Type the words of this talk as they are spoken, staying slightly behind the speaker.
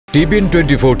TBN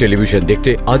 24 television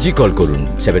দেখতে আজই call করুন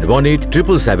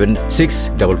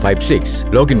 7187776556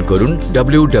 লগ ইন করুন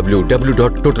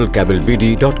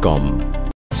www.totalcablebd.com।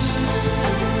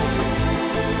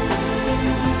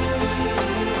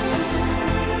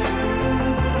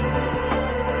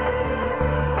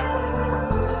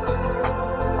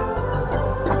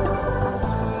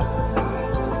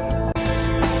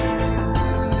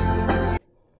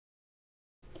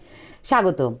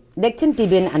 স্বাগত, দেখছেন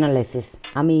টিবিএন অ্যানালাইসিস।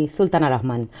 আমি সুলতানা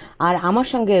রহমান, আর আমার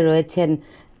সঙ্গে রয়েছেন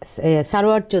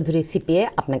সারোয়ার চৌধুরী সিপিএ।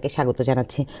 আপনাকে স্বাগত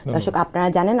জানাচ্ছি। দর্শক, আপনারা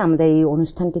জানেন আমাদের এই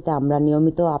অনুষ্ঠানটিতে আমরা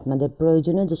নিয়মিত আপনাদের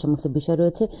প্রয়োজনীয় যে সমস্ত বিষয়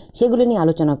রয়েছে সেগুলো নিয়ে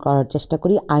আলোচনা করার চেষ্টা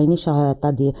করি, আইনি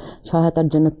সহায়তার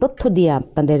জন্য তথ্য দিয়ে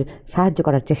আপনাদের সাহায্য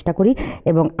করার চেষ্টা করি।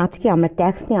 এবং আজকে আমরা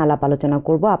ট্যাক্স নিয়ে আলাপ আলোচনা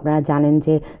করব। আপনারা জানেন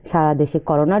যে সারা দেশে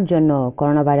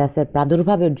করোনা ভাইরাসের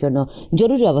প্রাদুর্ভাবের জন্য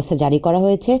জরুরি অবস্থা জারি করা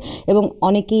হয়েছে এবং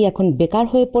অনেকেই এখন বেকার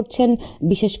হয়ে পড়ছেন।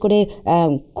 বিশেষ করে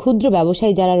ক্ষুদ্র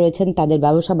ব্যবসায়ী যারা রয়েছেন তাদের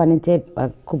ব্যবসা বাণিজ্যে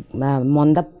খুব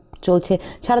মন্দা চলছে।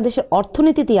 সারা দেশের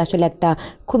অর্থনীতিতেই আসলে একটা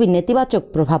খুবই নেতিবাচক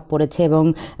প্রভাব পড়েছে এবং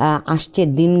আসছে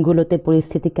দিনগুলোতে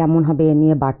পরিস্থিতি কেমন হবে এ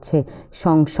নিয়ে বাড়ছে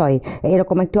সংশয়।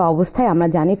 এরকম একটি অবস্থায় আমরা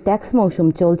জানি ট্যাক্স মৌসুম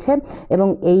চলছে এবং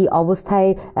এই অবস্থায়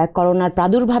করোনার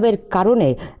প্রাদুর্ভাবের কারণে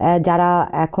যারা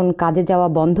এখন কাজে যাওয়া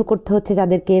বন্ধ করতে হচ্ছে,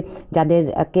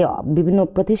 যাদেরকে বিভিন্ন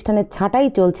প্রতিষ্ঠানের ছাঁটাই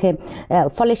চলছে,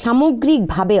 ফলে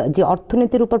সামগ্রিকভাবে যে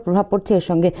অর্থনীতির উপর প্রভাব পড়ছে এর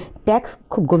সঙ্গে ট্যাক্স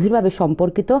খুব গভীরভাবে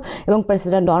সম্পর্কিত। এবং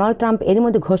প্রেসিডেন্ট ডোনাল্ড ট্রাম্প এর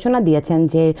মধ্যে ঘোষণা দিয়েছেন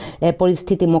যে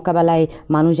পরিস্থিতি মোকাবেলায়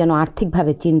মানুষ যেন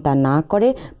আর্থিকভাবে চিন্তা না করে।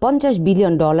 $50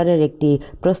 বিলিয়ন একটি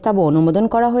প্রস্তাবও অনুমোদন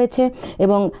করা হয়েছে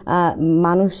এবং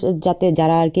মানুষ যাতে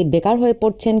যারা আর কি বেকার হয়ে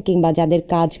পড়ছেন কিংবা যাদের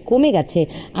কাজ কমে গেছে,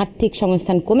 আর্থিক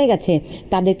সংস্থান কমে গেছে,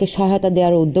 তাদেরকে সহায়তা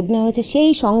দেওয়ার উদ্যোগ নেওয়া হয়েছে।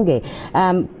 সেই সঙ্গে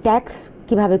ট্যাক্স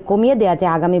কীভাবে কমিয়ে দেওয়া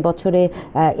যায়, আগামী বছরে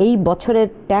এই বছরের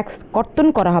ট্যাক্স কর্তন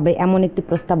করা হবে এমন একটি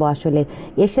প্রস্তাবও আসলে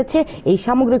এসেছে। এই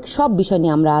সামগ্রিক সব বিষয়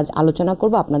নিয়ে আমরা আজ আলোচনা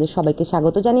করব। আপনাদের সবাইকে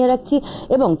স্বাগত জানিয়ে রাখছি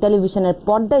এবং টেলিভিশনের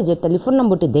পর্দায় যে টেলিফোন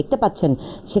নম্বরটি দেখতে পাচ্ছেন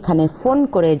সেখানে ফোন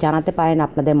করে জানাতে পারেন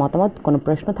আপনাদের মতামত, কোনো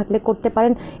প্রশ্ন থাকলে করতে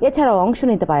পারেন। এছাড়াও অংশ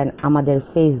নিতে পারেন আমাদের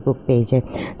ফেসবুক পেজে।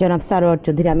 জনাব সারোয়ার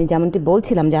চৌধুরী, আমি যেমনটি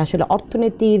বলছিলাম যে আসলে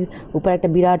অর্থনীতির উপর একটা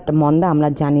বিরাট মন্দা। আমরা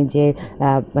জানি যে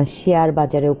শেয়ার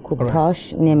বাজারেও খুব ধস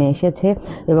নেমে এসেছে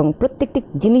এবং প্রত্যেকটি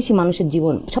জিনিসই মানুষের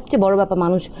জীবন, সবচেয়ে বড় ব্যাপার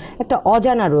মানুষ একটা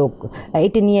অজানা রোগ,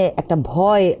 এটি নিয়ে একটা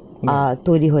ভয়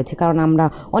তৈরি হয়েছে, কারণ আমরা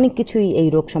অনেক কিছুই এই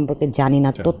রোগ সম্পর্কে জানি না,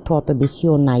 তথ্য অত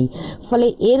বেশিও নাই। ফলে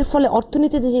এর ফলে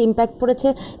অর্থনীতিতে যে ইম্প্যাক্ট পড়েছে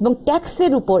এবং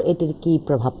ট্যাক্সের উপর এটির কি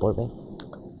প্রভাব পড়বে?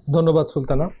 ধন্যবাদ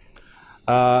সুলতানা।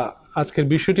 আজকের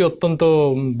বিষয়টি অত্যন্ত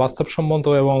বাস্তবসম্মত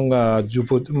এবং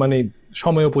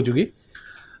সময় উপযোগী।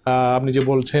 আপনি যে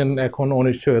বলছেন এখন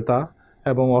অনিশ্চয়তা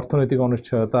এবং অর্থনৈতিক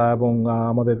অনিশ্চয়তা এবং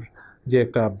আমাদের যে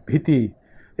একটা ভীতি,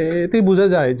 এতেই বোঝা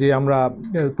যায় যে আমরা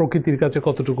প্রকৃতির কাছে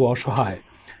কতটুকু অসহায়।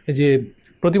 যে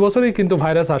প্রতি বছরই কিন্তু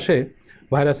ভাইরাস আসে,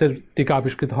 ভাইরাসের টিকা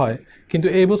আবিষ্কৃত হয়, কিন্তু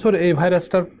এই বছর এই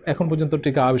ভাইরাসটার এখন পর্যন্ত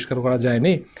টিকা আবিষ্কার করা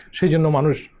যায়নি। সেই জন্য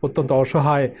মানুষ অত্যন্ত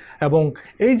অসহায়। এবং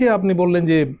এই যে আপনি বললেন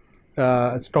যে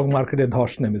স্টক মার্কেটে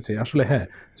ধস নেমেছে, আসলে হ্যাঁ,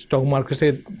 স্টক মার্কেটে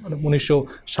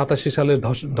 1987 সালের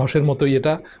ধসের মতোই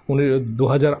এটা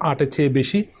 2008-এর চেয়ে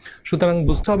বেশি। সুতরাং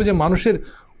বুঝতে হবে যে মানুষের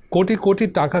কোটি কোটি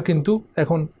টাকা কিন্তু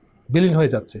এখন বিলীন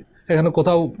হয়ে যাচ্ছে, এখানে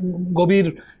কোথাও গভীর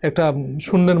একটা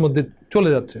শূন্যের মধ্যে চলে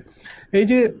যাচ্ছে। এই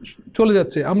যে চলে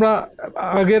যাচ্ছে, আমরা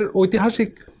আগের ঐতিহাসিক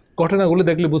ঘটনাগুলো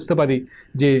দেখলে বুঝতে পারি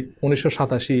যে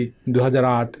 1987,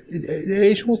 2008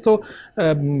 এই সমস্ত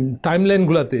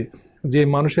টাইমলাইনগুলোতে যে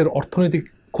মানুষের অর্থনৈতিক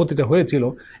ক্ষতিটা হয়েছিল,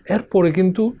 এরপরে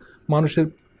কিন্তু মানুষের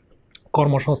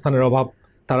কর্মসংস্থানের অভাব,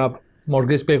 তারা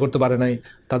মর্গেজ পে করতে পারে নাই,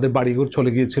 তাদের বাড়িঘর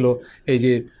চলে গিয়েছিল, এই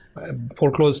যে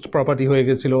ফোরক্লোজড প্রপার্টি হয়ে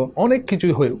গেছিলো, অনেক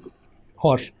কিছুই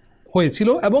হয়েছিল।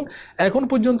 এবং এখন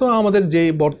পর্যন্ত আমাদের যে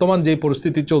বর্তমান যে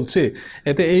পরিস্থিতি চলছে,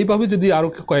 এতে এইভাবে যদি আরও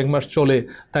কয়েক মাস চলে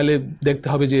তাহলে দেখতে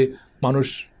হবে যে মানুষ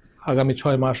আগামী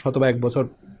 6 মাস অথবা 1 বছর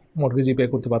মর্গেজই পে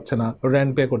করতে পারছে না,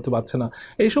 রেন্ট পে করতে পারছে না।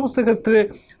 এই সমস্ত ক্ষেত্রে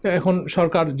এখন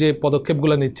সরকার যে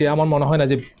পদক্ষেপগুলো নিচ্ছে, আমার মনে হয় না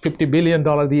যে $50 বিলিয়ন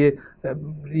দিয়ে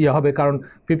হবে, কারণ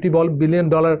 $50 বিলিয়ন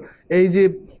এই যে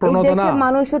প্রণোদনা,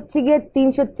 মানুষ হচ্ছে গিয়ে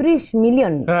 330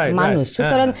 মিলিয়ন মানুষ,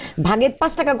 সুতরাং ভাগের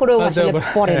 5 টাকা করেও আসলে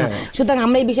পড়ে না। সুতরাং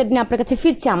আমরা এই বিষয়টি নিয়ে আপনার কাছে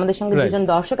ফিরছি। আমাদের সঙ্গে দুজন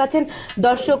দর্শক আছেন।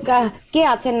 দর্শক কে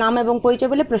আছেন, নাম এবং পরিচয়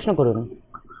বলে প্রশ্ন করুন।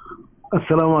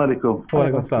 আসসালামু আলাইকুম।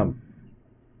 ওয়ালাইকুম আসসালাম।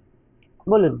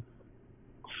 বলুন।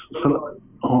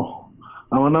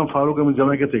 আমার নাম ফারুক, আমি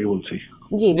জামাইকা থেকে বলছি।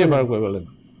 জি ফারুক ভাই বলেন।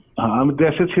 আমি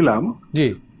দেশে ছিলাম, জি,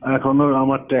 এখনো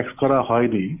আমার ট্যাক্স করা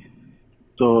হয়নি।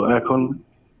 তো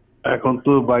এখন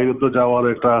তো বাইরে তো যাওয়ার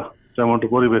একটা তেমন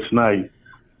পরিবেশ নাই।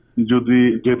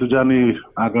 যেহেতু জানি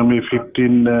আগামী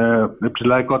 15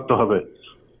 এপ্রিল করতে হবে,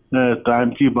 টাইম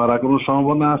কি বাড়ার কোনো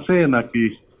সম্ভাবনা আছে নাকি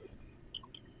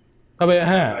তবে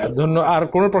হ্যাঁ আর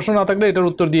কোনো প্রশ্ন না থাকলে এটার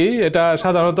উত্তর দিই। এটা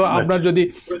সাধারণত আপনার যদি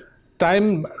টাইম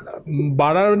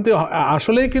বাড়াতে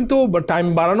আসলেই কিন্তু টাইম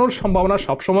বাড়ানোর সম্ভাবনা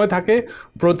সবসময় থাকে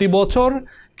প্রতি বছর,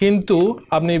 কিন্তু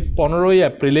আপনি 15ই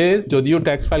এপ্রিলে যদিও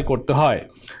ট্যাক্স ফাইল করতে হয়,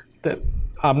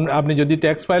 আপনি যদি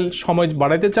ট্যাক্স ফাইল সময়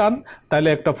বাড়াইতে চান তাহলে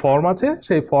একটা ফর্ম আছে,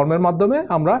 সেই ফর্মের মাধ্যমে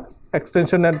আমরা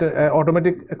এক্সটেনশন,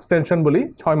 অটোমেটিক এক্সটেনশন বলি,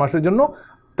 6 মাসের জন্য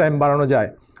টাইম বাড়ানো যায়।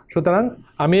 সুতরাং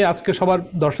আমি আজকে সবার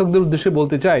দর্শকদের উদ্দেশ্যে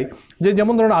বলতে চাই যে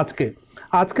যেমন ধরুন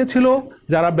আজকে ছিল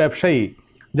যারা ব্যবসায়ী,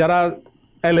 যারা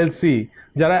এলএলসি,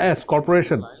 যারা এস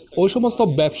কর্পোরেশন, ওই সমস্ত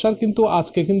ব্যবসার কিন্তু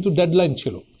আজকে কিন্তু ডেডলাইন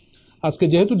ছিল। আজকে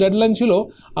যেহেতু ডেডলাইন ছিল,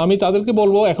 আমি তাদেরকে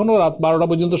বলবো এখনও রাত 12টা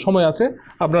পর্যন্ত সময় আছে,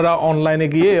 আপনারা অনলাইনে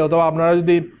গিয়ে অথবা আপনারা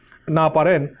যদি না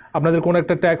পারেন আপনাদের কোনো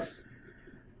একটা ট্যাক্স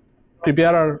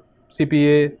প্রিপেয়ারার,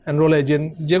 সিপিএ, এনরোল এজেন্ট,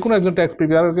 যে কোনো একজন ট্যাক্স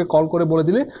প্রিপেয়ারারকে কল করে বলে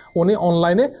দিলে উনি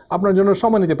অনলাইনে আপনার জন্য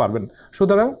সময় নিতে পারবেন।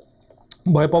 সুতরাং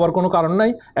ভয় পাওয়ার কোনো কারণ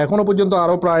নাই। এখনও পর্যন্ত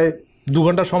আরও প্রায় 2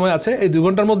 ঘন্টা সময় আছে। এই 2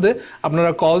 ঘন্টার মধ্যে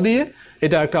আপনারা কল দিয়ে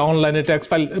এটা একটা অনলাইনে ট্যাক্স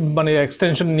ফাইল মানে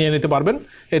এক্সটেনশন নিয়ে নিতে পারবেন।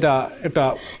 এটা একটা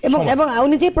এবং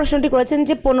উনি যে প্রশ্নটি করেছেন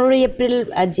যে 15ই এপ্রিল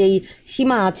যেই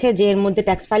সীমা আছে যে এর মধ্যে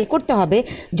ট্যাক্স ফাইল করতে হবে,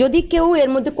 যদি কেউ এর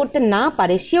মধ্যে করতে না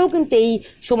পারে সেও কিন্তু এই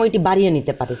সময়টি বাড়িয়ে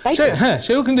নিতে পারে, তাই তো? হ্যাঁ,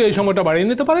 সেও কিন্তু এই সময়টা বাড়িয়ে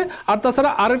নিতে পারে। আর তাছাড়া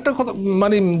আরেকটা কথা,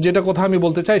 মানে যেটা কথা আমি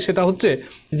বলতে চাই সেটা হচ্ছে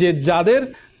যে যাদের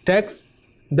ট্যাক্স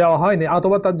দেওয়া হয়নি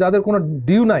অথবা যাদের কোনো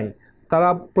ডিউ নাই, তারা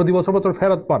প্রতি বছর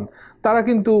ফেরত পান, তারা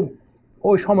কিন্তু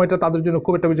ওই সময়টা তাদের জন্য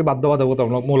খুব একটা বেশি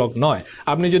বাধ্যবাধকতামূলক নয়।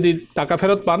 আপনি যদি টাকা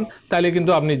ফেরত পান তাহলে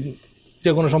কিন্তু আপনি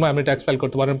যে কোনো সময় আপনি ট্যাক্স ফাইল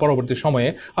করতে পারেন, পরবর্তী সময়ে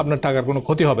আপনার টাকার কোনো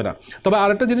ক্ষতি হবে না। তবে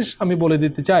আরেকটা জিনিস আমি বলে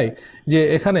দিতে চাই যে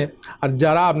এখানে আর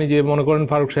যারা আপনি যে মনে করেন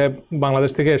ফারুক সাহেব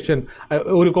বাংলাদেশ থেকে এসছেন,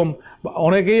 ওইরকম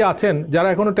অনেকেই আছেন যারা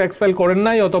এখনও ট্যাক্স ফাইল করেন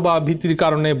নাই অথবা ভিত্তির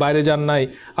কারণে বাইরে যান নাই,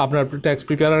 আপনার ট্যাক্স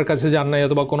প্রিপেয়ারের কাছে যান নাই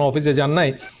অথবা কোনো অফিসে যান নাই,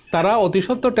 তারা অতি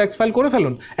সত্বর ট্যাক্স ফাইল করে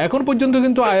ফেলুন। এখন পর্যন্ত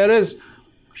কিন্তু আইআরএস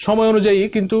সময় অনুযায়ী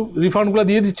কিন্তু রিফান্ডগুলো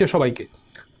দিয়ে দিচ্ছে সবাইকে।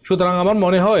 সুতরাং আমার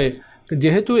মনে হয়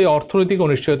যেহেতু এই অর্থনৈতিক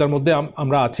অনিশ্চয়তার মধ্যে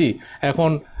আমরা আছি,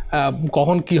 এখন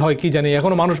কখন কি হয় কি জানি,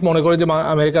 এখনও মানুষ মনে করে যে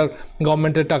আমেরিকার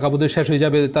গভর্নমেন্টের টাকা বোধহয় শেষ হয়ে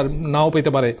যাবে, তার নাও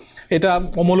পেতে পারে। এটা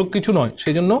অমূলক কিছু নয়,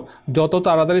 সেই জন্য যত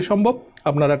তাড়াতাড়ি সম্ভব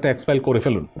আপনারা ট্যাক্স ফাইল করে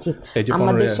ফেলুন।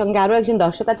 আমাদের সঙ্গে আরও একজন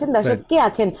দর্শক আছেন। দর্শক কে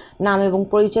আছেন? নাম এবং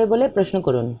পরিচয় বলে প্রশ্ন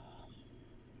করুন।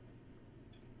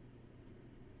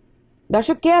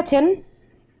 দর্শক কে আছেন?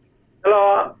 হ্যালো,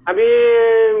 আমি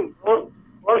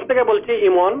ফ্রান্স থেকে বলছি,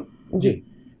 ইমন। জি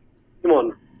ইমন,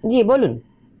 জি বলুন।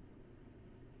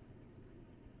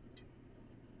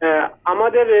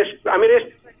 আমাদের আমি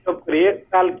রেস্টুরেন্ট করি,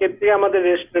 কালকে থেকে আমাদের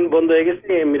রেস্টুরেন্ট বন্ধ হয়ে গেছে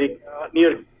আমেরিকা, নিউ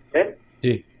ইয়র্কে।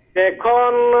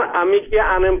 এখন আমি কি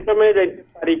আনএমপ্লয়মেন্ট যাইতে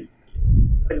পারি?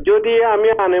 যদি আমি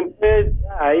আনএমপ্লয়েড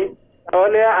যাই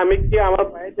তাহলে আমি কি আমার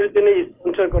ভাইদের জন্য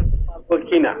স্পন্সর করতে পারবো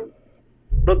কিনা?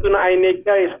 নতুন আইনে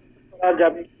করা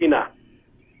যাবে কিনা?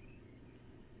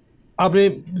 আপনি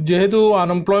যেহেতু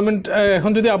আনএমপ্লয়মেন্ট,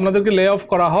 এখন যদি আপনাদেরকে লে অফ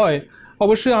করা হয়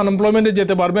অবশ্যই আনএমপ্লয়মেন্টে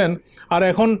যেতে পারবেন। আর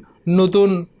এখন নতুন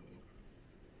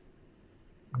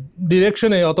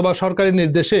ডিরেকশনে অথবা সরকারি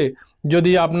নির্দেশে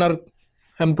যদি আপনার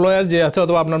এমপ্লয়ার যে আছে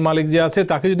অথবা আপনার মালিক যে আছে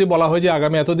তাকে যদি বলা হয় যে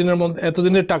আগামী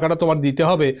এতদিনের টাকাটা তোমার দিতে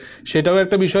হবে, সেটাও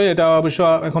একটা বিষয়। এটা অবশ্য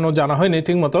এখনও জানা হয়নি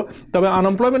ঠিক মতো। তবে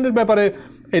আনএমপ্লয়মেন্টের ব্যাপারে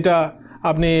এটা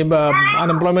আপনি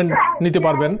আনএমপ্লয়মেন্ট নিতে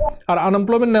পারবেন। আর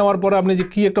আনএমপ্লয়মেন্ট নেওয়ার পরে আপনি যে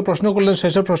কি একটা প্রশ্ন করলেন,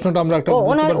 শেষের প্রশ্নটা আমরা একটা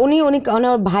উনি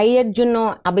ওনার ভাইয়ের জন্য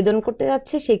আবেদন করতে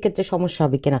যাচ্ছে, সেই ক্ষেত্রে সমস্যা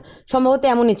হবে কিনা, সম্ভবত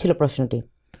এমনই ছিল প্রশ্নটি।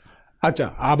 আচ্ছা,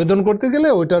 আবেদন করতে গেলে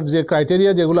ওইটার যে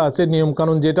ক্রাইটেরিয়া যেগুলো আছে,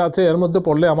 নিয়মকানুন যেটা আছে, এর মধ্যে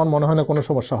পড়লে আমার মনে হয় না কোনো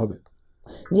সমস্যা হবে।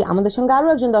 জি, আমাদের সঙ্গে আরও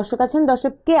একজন দর্শক আছেন।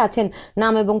 দর্শক কে আছেন?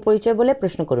 নাম এবং পরিচয় বলে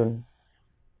প্রশ্ন করুন।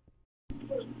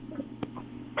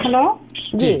 হ্যালো,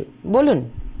 জি বলুন।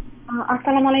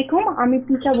 আসসালামু আলাইকুম, আমি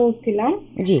পূজা বলছিলাম।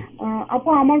 জি আপু,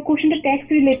 আমার কোশ্চেনটা ট্যাক্স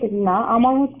রিলেটেড না,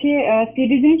 আমার হচ্ছে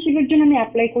সিটিজেনশিপের জন্য আমি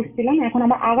অ্যাপ্লাই করছিলাম। এখন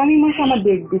আমার আগামী মাসে আমার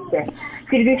ডেট দিচ্ছে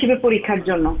সিটিজেনশিপের পরীক্ষার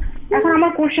জন্য। এখন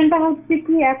আমার কোশ্চেনটা হচ্ছে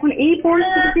কি, এখন এই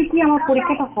পরিস্থিতিতে কি আমার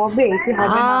পরীক্ষাটা হবে কি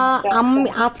হবে না?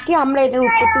 আজকে আমরা এটার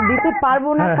উত্তরটা দিতে পারবো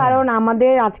না, কারণ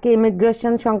আমাদের আজকে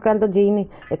ইমিগ্রেশন সংক্রান্ত যিনি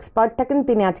এক্সপার্ট থাকেন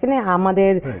তিনি আজকে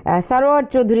আমাদের সারোয়ার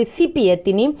চৌধুরী সিপিএ,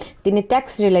 তিনি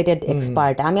ট্যাক্স রিলেটেড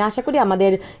এক্সপার্ট। আমি আশা করি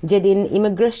আমাদের যেদিন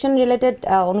ইমিগ্রেশন রিলেটেড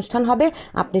অনুষ্ঠান হবে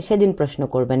আপনি সেদিন প্রশ্ন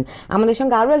করবেন। আমাদের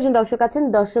সঙ্গে আরও একজন দর্শক আছেন।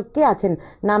 দর্শক কে আছেন?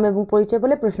 নাম এবং পরিচয়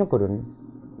বলে প্রশ্ন করুন।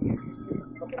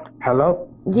 হ্যালো,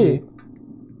 জি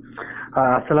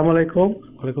আসসালামু আলাইকুম।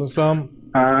 ওয়ালাইকুম আসসালাম।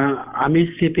 আমি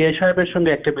সিপিএ সাহেবের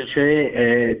সঙ্গে একটা বিষয়ে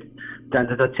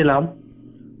জানতে চাচ্ছিলাম।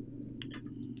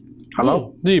 হ্যালো,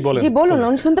 জি বলেন। জি বলুন,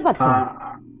 উনি শুনতে পাচ্ছেন।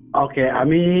 ওকে,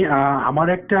 আমি আমার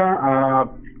একটা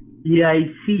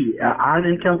ইআইসি আর্ন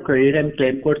ইনকাম ক্রেডিট আমি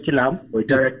ক্লেম করছিলাম,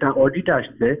 ওইটার একটা অডিট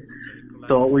আসছে।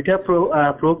 তো ওইটা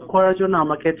প্রুভ করার জন্য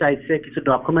আমাকে চাইছে কিছু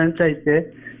ডকুমেন্ট চাইছে,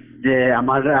 যে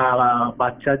আমার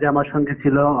বাচ্চা যে আমার সঙ্গে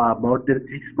ছিল মোর দেন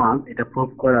 6 মান্থ, এটা প্রুভ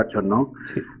করার জন্য।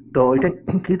 তো এটা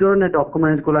কি ধরনের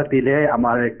ডকুমেন্ট গুলা দিলে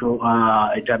আমার একটু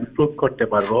এটা আমি প্রুভ করতে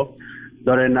পারবো?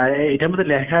 ধরেন এটার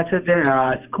মধ্যে লেখা আছে যে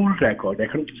স্কুল রেকর্ড,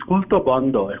 এখন স্কুল তো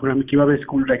বন্ধ, এখন আমি কিভাবে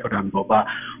স্কুল রেকর্ড আনবো, বা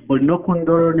অন্য কোন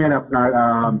ধরনের আপনার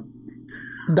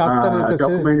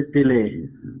ডকুমেন্ট দিলে?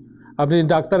 আপনি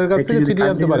ডাক্তারের কাছ থেকে চিঠি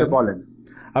আনতে পারেন, বলেন।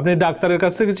 আপনি ডাক্তারের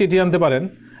কাছ থেকে চিঠি আনতে পারেন,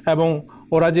 এবং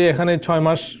ওরা যে এখানে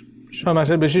 6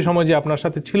 মাসের বেশি সময় যে আপনার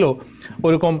সাথে ছিল,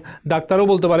 ওইরকম ডাক্তারও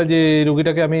বলতে পারে যে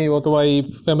রোগীটাকে আমি, অথবা এই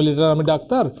ফ্যামিলিটার আমি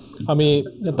ডাক্তার, আমি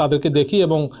তাদেরকে দেখি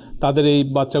এবং তাদের এই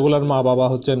বাচ্চাগুলোর মা বাবা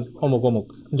হচ্ছেন অমুক অমুক,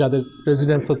 যাদের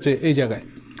রেসিডেন্স হচ্ছে এই জায়গায়।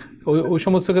 ওই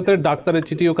সমস্ত ক্ষেত্রে ডাক্তারের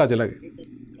চিঠিও কাজে লাগে।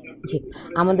 জি,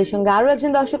 আমাদের সঙ্গে আরো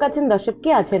একজন দর্শক আছেন। দর্শক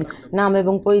কে আছেন? নাম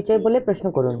এবং পরিচয় বলে প্রশ্ন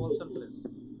করুন।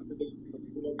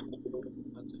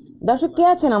 দর্শক কে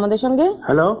আছেন আমাদের সঙ্গে?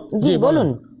 হ্যালো, জি বলুন।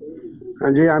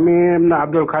 জি, আমি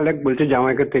আব্দুল খালেক বলছি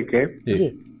জামাইকা থেকে। জি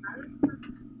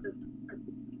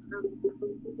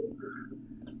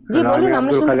জি বলুন,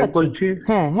 আমরা শুনতে পাচ্ছি।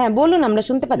 হ্যাঁ হ্যাঁ বলুন, আমরা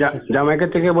শুনতে পাচ্ছি। জামাইকা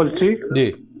থেকে বলছি। জি,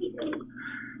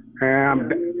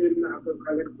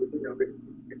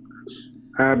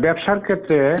 ব্যবসার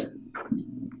ক্ষেত্রে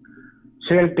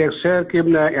সেল ট্যাক্সের কি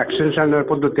এক্সটেনশনের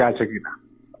পদ্ধতি আছে কিনা?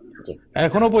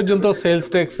 এখনো পর্যন্ত সেলস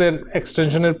ট্যাক্সের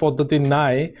এক্সটেনশনের পদ্ধতি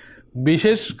নাই।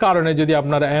 বিশেষ কারণে যদি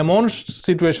আপনার এমন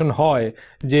সিচুয়েশন হয়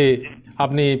যে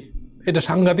আপনি এটা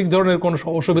সাংঘাতিক ধরনের কোনো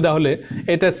অসুবিধা হলে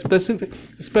এটা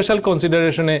স্পেশাল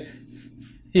কনসিডারেশনে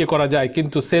করা যায়,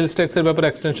 কিন্তু সেলস ট্যাক্সের ব্যাপারে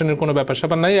এক্সটেনশনের কোনো ব্যাপার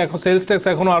স্যাপার নাই। এখন সেলস ট্যাক্স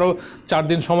এখনও আরও 4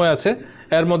 দিন সময় আছে,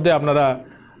 এর মধ্যে আপনারা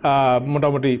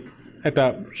মোটামুটি একটা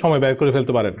সময় ব্যয় করে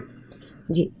ফেলতে পারেন।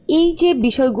 জি, এই যে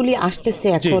বিষয়গুলি আসতেছে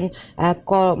এখন,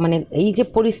 মানে এই যে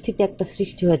পরিস্থিতি একটা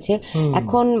সৃষ্টি হয়েছে,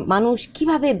 এখন মানুষ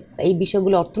কিভাবে এই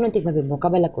বিষয়গুলো অর্থনৈতিকভাবে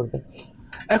মোকাবেলা করবে?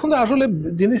 এখন আসলে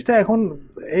জিনিসটা এখন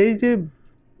এই যে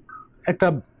একটা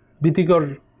ভীতিকর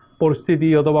পরিস্থিতি,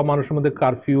 অথবা মানুষের মধ্যে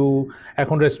কারফিউ,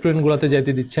 এখন রেস্টুরেন্টগুলোতে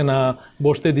যেতে দিচ্ছে না,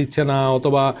 বসতে দিচ্ছে না,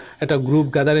 অথবা একটা গ্রুপ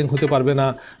গ্যাদারিং হতে পারবে না,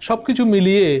 সব কিছু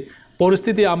মিলিয়ে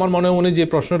পরিস্থিতি, আমার মনে যে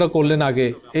প্রশ্নটা করলেন আগে,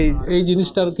 এই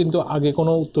জিনিসটার কিন্তু আগে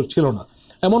কোনো উত্তর ছিল না।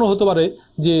 এমনও হতে পারে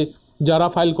যে যারা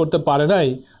ফাইল করতে পারে নাই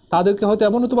তাদেরকে হয়তো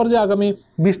এমন হতে পারে যে আগামী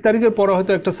 20 তারিখের পরে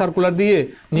হয়তো একটা সার্কুলার দিয়ে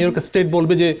নিউ ইয়র্ক স্টেট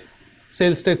বলবে যে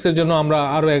সেলস ট্যাক্সের জন্য আমরা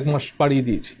আরও 1 মাস বাড়িয়ে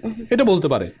দিয়েছি, এটা বলতে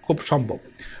পারে, খুব সম্ভব।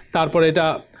 তারপরে এটা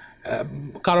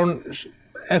কারণ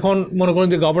এখন মনে করেন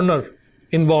যে গভর্নর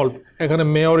ইনভলভ, এখানে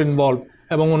মেয়র ইনভলভ,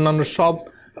 এবং অন্যান্য সব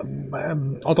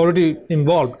অথরিটি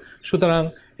ইনভলভ, সুতরাং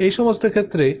এই সমস্ত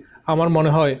ক্ষেত্রে আমার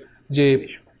মনে হয় যে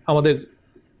আমাদের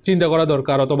চিন্তা করা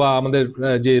দরকার, অথবা আমাদের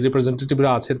যে রিপ্রেজেন্টেটিভরা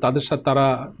আছেন তাদের সাথে তারা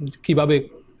কিভাবে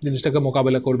জিনিসটাকে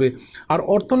মোকাবেলা করবে। আর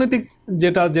অর্থনৈতিক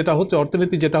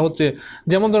অর্থনীতি যেটা হচ্ছে,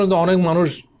 যেমন ধরুন অনেক মানুষ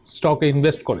স্টকে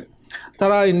ইনভেস্ট করে,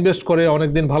 তারা ইনভেস্ট করে অনেক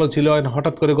দিন ভালো ছিল,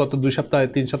 হঠাৎ করে গত 2 সপ্তাহে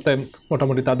 3 সপ্তাহে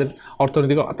মোটামুটি তাদের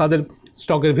অর্থনৈতিক, তাদের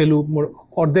স্টকের ভ্যালু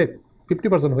অর্ধেক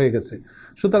 50% হয়ে গেছে।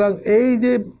 সুতরাং এই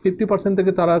যে 50%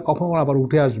 থেকে তারা কখন আবার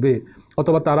উঠে আসবে,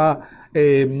 অথবা তারা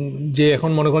যে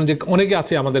এখন মনে করেন যে অনেকে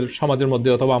আছে আমাদের সমাজের মধ্যে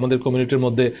অথবা আমাদের কমিউনিটির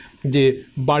মধ্যে যে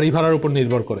বাড়ি ভাড়ার উপর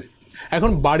নির্ভর করে। এখন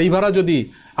বাড়ি ভাড়া যদি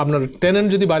আপনার টেনেন্ট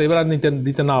যদি বাড়ি ভাড়া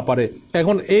দিতে না পারে,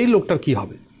 এখন এই লোকটার কি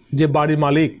হবে? যে বাড়ির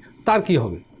মালিক, তার কি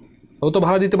হবে? ও তো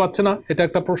ভাড়া দিতে পারছে না, এটা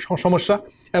একটা সমস্যা।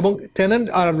 এবং টেনেন্ট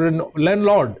আর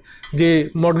ল্যান্ডলর্ড যে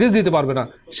মর্টগেজ দিতে পারবে না,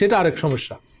 সেটা আরেক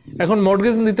সমস্যা। এখন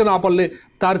মর্টগেজ দিতে না পারলে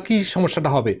তার কি সমস্যাটা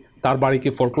হবে? তার বাড়ি কি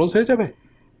ফোরক্লোজ হয়ে যাবে?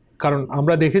 কারণ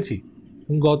আমরা দেখেছি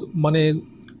মানে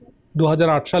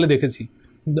 2008 সালে দেখেছি,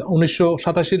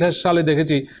 1987 সালে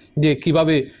দেখেছি যে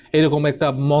কিভাবে এরকম একটা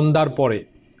মন্দার পরে।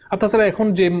 আর তাছাড়া এখন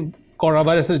যে করোনা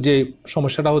ভাইরাসের যে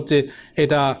সমস্যাটা হচ্ছে,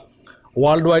 এটা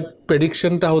ওয়ার্ল্ড ওয়াইড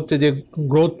প্রেডিকশনটা হচ্ছে যে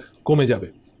গ্রোথ কমে যাবে।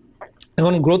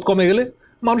 এখন গ্রোথ কমে গেলে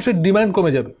মানুষের ডিমান্ড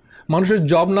কমে যাবে। মানুষের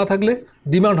জব না থাকলে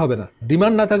ডিমান্ড হবে না,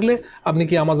 ডিমান্ড না থাকলে আপনি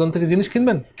কি অ্যামাজন থেকে জিনিস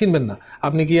কিনবেন না,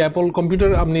 আপনি কি অ্যাপল কম্পিউটার,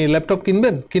 আপনি ল্যাপটপ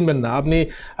কিনবেন না, আপনি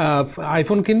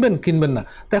আইফোন কিনবেন না।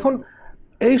 এখন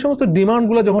এই সমস্ত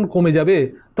ডিমান্ডগুলো যখন কমে যাবে,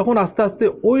 তখন আস্তে আস্তে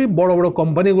ওই বড় বড়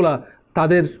কোম্পানিগুলা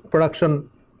তাদের প্রোডাকশন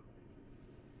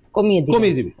কমিয়ে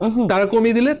দিবে। তারা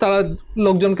কমিয়ে দিলে তারা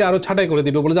লোকজনকে আরো ছাঁটাই করে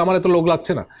দিবে, বলে যে আমার এত লোক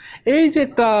লাগছে না। এই যে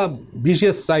একটা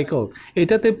ভিশিয়াস সাইকেল,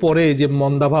 এটাতে পরে যে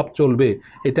মন্দাভাব চলবে,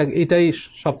 এটাই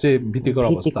সবচেয়ে ভীতিকর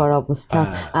অবস্থা।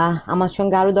 আমার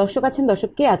সঙ্গে আরো দর্শক আছেন।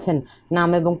 দর্শক কে আছেন? নাম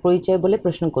এবং পরিচয় বলে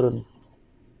প্রশ্ন করুন।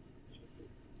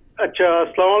 আচ্ছা,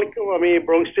 আসসালামু আলাইকুম, আমি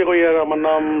ব্রঙ্কস থেকে, আমার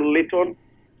নাম লিটন।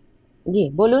 জি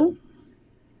বলুন।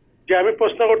 যে আমি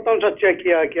প্রশ্ন করতাম চাচ্ছি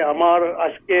কি আমার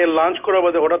আজকে লাঞ্চ করার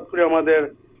বাদে হঠাৎ করে আমাদের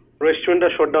রেস্টুরেন্টটা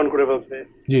শাটডাউন করে ফেলছে।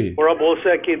 ওরা বলছে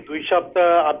কি 2 সপ্তাহ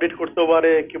আপডেট করতে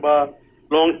পারে, কিংবা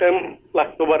লং টাইম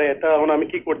লাগতে পারে, এটা এখন আমি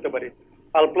কি করতে পারি?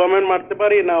 আনএমপ্লয়মেন্ট মারতে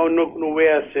পারি না অন্য কোনো ওয়ে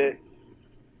আছে?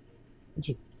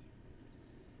 জি,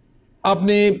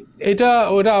 আপনি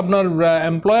ওটা আপনার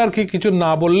এমপ্লয়ারকে কিছু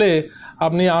না বললে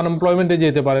আপনি আনএমপ্লয়মেন্টে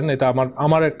যেতে পারেন, এটা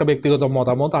আমার একটা ব্যক্তিগত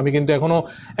মতামত। আমি কিন্তু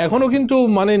এখনো কিন্তু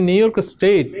মানে নিউ ইয়র্ক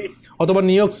স্টেট অথবা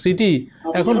নিউ ইয়র্ক সিটি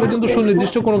এখন পর্যন্ত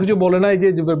সুনির্দিষ্ট কোনো কিছু বলে নাই যে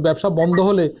ব্যবসা বন্ধ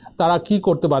হলে তারা কি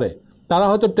করতে পারে। তারা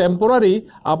হয়তো টেম্পোরারি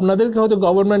আপনাদেরকে হয়তো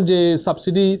গভর্নমেন্ট যে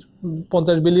সাবসিডি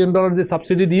 $50 বিলিয়ন যে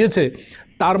সাবসিডি দিয়েছে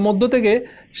তার মধ্য থেকে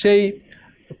সেই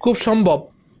খুব সম্ভব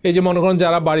এই যে মনে করেন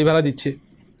যারা বাড়ি ভাড়া দিচ্ছে,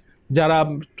 যারা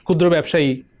ক্ষুদ্র ব্যবসায়ী,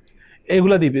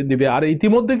 এগুলা দিবে। আর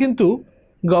ইতিমধ্যে কিন্তু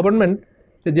গভর্নমেন্ট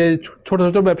যে ছোট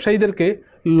ছোট ব্যবসায়ীদেরকে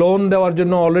লোন দেওয়ার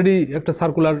জন্য অলরেডি একটা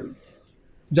সার্কুলার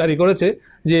জারি করেছে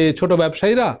যে ছোট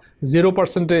ব্যবসায়ীরা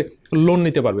 0%-এ লোন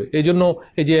নিতে পারবে। এই জন্য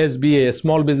এই যে SBA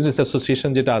স্মল বিজনেস অ্যাসোসিয়েশন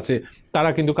যেটা আছে তারা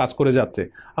কিন্তু কাজ করে যাচ্ছে।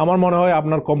 আমার মনে হয়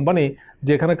আপনার কোম্পানি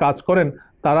যেখানে কাজ করেন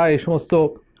তারা এই সমস্ত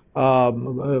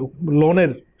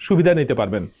লোনের সুবিধা নিতে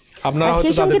পারবেন। আপনারা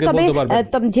হয়তো তাদেরকে বলতে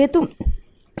পারবেন। যেহেতু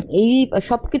এই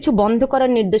সবকিছু বন্ধ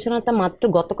করার নির্দেশনাটা মাত্র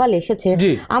গতকাল এসেছে,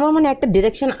 আমার মনে একটা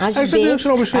ডিরেকশন আসবে,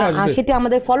 সেটা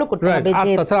আমাদের ফলো করতে হবে।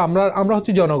 যে তাছাড়া আমরা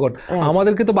হচ্ছে জনগণ,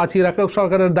 আমাদেরকে তো বাঁচিয়ে রাখা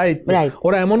সরকারের দায়িত্ব।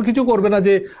 ওরা এমন কিছু করবে না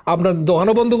যে আপনার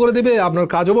দোকানও বন্ধ করে দেবে, আপনার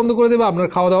কাজও বন্ধ করে দেবে, আপনার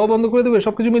খাওয়া দাওয়া বন্ধ করে দেবে,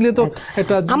 সবকিছু মিলিয়ে তো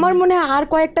এটা আমার মনে হয় আর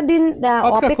কয়েকটা দিন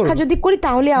অপেক্ষা যদি করি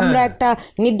তাহলে আমরা একটা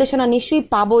নির্দেশনা নিশ্চয়ই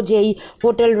পাবো যে এই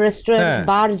হোটেল, রেস্টুরেন্ট,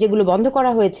 বার যেগুলো বন্ধ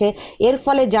করা হয়েছে এর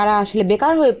ফলে যারা আসলে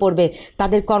বেকার হয়ে পড়বে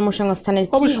তাদের কর্মসংস্থানের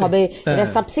হবে, এটা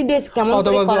সাবসিডিজ কেমন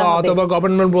করে করা হবে। অথবা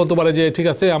গভর্নমেন্ট বলতে পারে যে ঠিক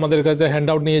আছে আমাদের কাছে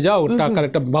হ্যান্ডআউট নিয়ে যাও, টাকার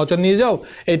একটা ভাউচার নিয়ে যাও,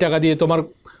 এই টাকা দিয়ে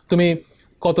তুমি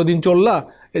কতদিন চললা,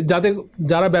 যাতে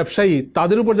যারা ব্যবসায়ী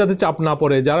তাদের উপর যাতে চাপ না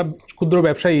পড়ে, যারা ক্ষুদ্র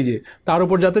ব্যবসায়ী যে তার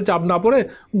উপর যাতে চাপ না পড়ে,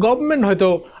 গভর্নমেন্ট হয়তো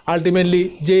আলটিমেটলি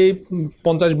যে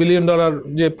 $50 বিলিয়ন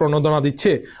যে প্রণোদনা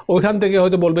দিচ্ছে ওইখান থেকে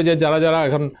হয়তো বলবে যে যারা যারা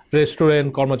এখন রেস্টুরেন্ট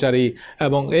কর্মচারী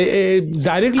এবং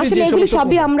ডাইরেক্টলি এগুলো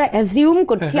সবই আমরা অ্যাজিউম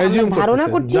করছি, আমরা ধারণা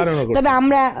করছি, তবে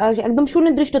আমরা একদম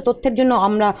সুনির্দিষ্ট তথ্যের জন্য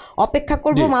আমরা অপেক্ষা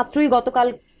করব। মাত্রই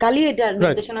কালই এটা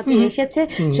নির্দেশনাতে এসেছে,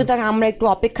 সুতরাং আমরা একটু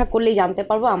অপেক্ষা করলেই জানতে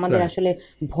পারবো। আমাদের আসলে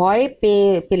ভয়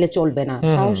পেলে চলবে না,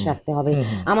 সাহস রাখতে হবে।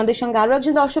 আমাদের সঙ্গে আরো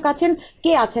একজন দর্শক আছেন,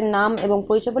 কে আছেন নাম এবং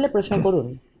পরিচয় বলে প্রশ্ন করুন।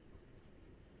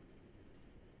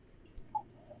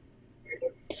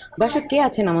 দর্শক কে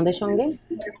আছেন আমাদের সঙ্গে?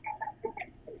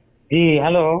 জি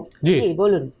হ্যালো, জি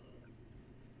বলুন।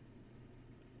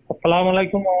 আসসালামু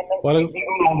আলাইকুম।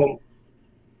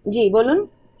 জি বলুন।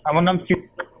 আমার নাম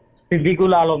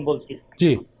সিদ্দিকুল আলম বলছি।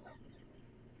 জি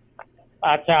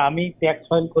আচ্ছা, আমি ট্যাক্স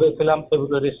ফাইল করেছিলাম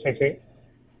ফেব্রুয়ারির শেষে।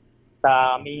 তা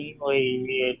আমি ওই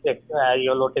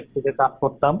ইয়েলো ট্যাক্সিতে কাজ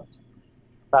করতাম।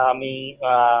 তা আমি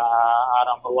আর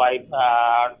আমার ওয়াইফ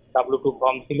W2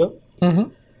 ফর্ম ছিল,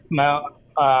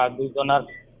 দুইজনের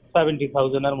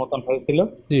 70,000-এর মতন হয়েছিল।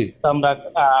 আমরা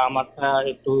আমারটা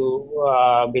একটু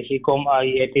বেশি কম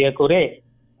ইয়ে করে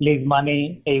লিজ মানি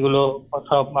এইগুলো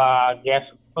সব গ্যাস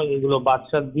এগুলো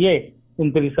বাদশাহ দিয়ে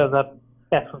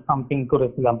 29,100 সামথিং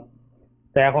করেছিলাম।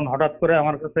 তো এখন হঠাৎ করে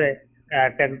আমার কাছে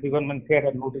ট্যাক্স ডিপার্টমেন্ট থেকে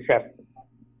একটা নোটিশ আসছে।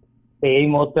 তো এই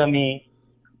মুহূর্তে আমি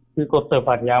কি করতে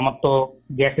পারি? আমার তো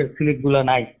গ্যাসের স্লিপ গুলো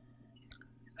নাই।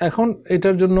 এখন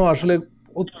এটার জন্য আসলে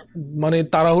মানে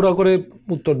তাড়াহুড়া করে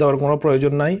উত্তর দেওয়ার কোনো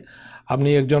প্রয়োজন নাই। আপনি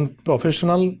একজন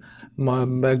প্রফেশনাল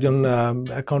একজন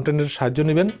অ্যাকাউন্টেন্টের সাহায্য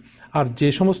নেবেন, আর যে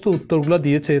সমস্ত উত্তরগুলো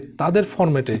দিয়েছে তাদের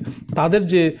ফরম্যাটে, তাদের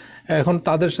যে এখন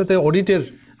তাদের সাথে অডিটের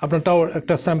আপনারটাও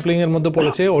একটা স্যাম্পলিংয়ের মধ্যে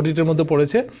পড়েছে, অডিটের মধ্যে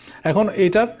পড়েছে। এখন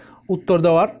এটার উত্তর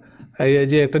দেওয়ার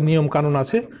যে একটা নিয়ম কানুন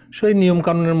আছে, সেই নিয়ম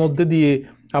কানুনের মধ্যে দিয়ে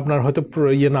আপনার হয়তো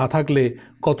না থাকলে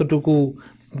কতটুকু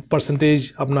পার্সেন্টেজ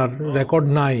আপনার রেকর্ড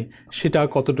নাই, সেটা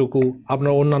কতটুকু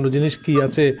আপনার অন্যান্য জিনিস কি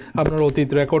আছে, আপনার অতীত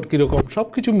রেকর্ড কীরকম, সব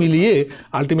কিছু মিলিয়ে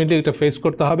আলটিমেটলি এটা ফেস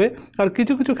করতে হবে। আর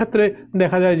কিছু কিছু ক্ষেত্রে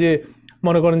দেখা যায় যে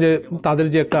মনে করেন যে তাদের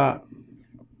যে একটা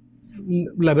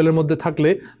লেভেলের মধ্যে থাকলে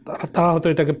তারা হয়তো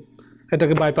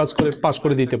এটাকে বাইপাস করে পাস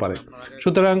করে দিতে পারে।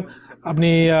 সুতরাং আপনি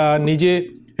নিজে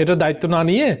এটা দায়িত্ব না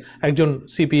নিয়ে একজন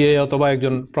CPA অথবা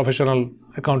একজন প্রফেশনাল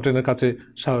অ্যাকাউন্টেন্টের কাছে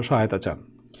সহায়তা চান।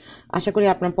 আশা করি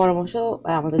আপনার পরামর্শ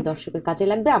আমাদের দর্শকের কাজে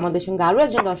লাগবে। আমাদের সঙ্গে আরো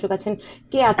একজন দর্শক আছেন,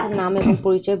 কে আছেন নাম এবং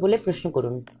পরিচয় বলে প্রশ্ন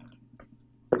করুন।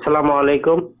 আসসালামু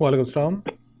আলাইকুম। ওয়ালাইকুম আসসালাম।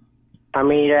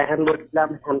 আমি রায়হান বলছিলাম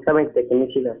হ্যামসামের থেকে,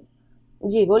 মিশিগান।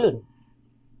 জি বলুন।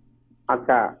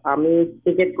 আচ্ছা, আমি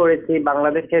টিকিট করেছি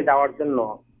বাংলাদেশে যাওয়ার জন্য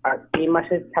আর এই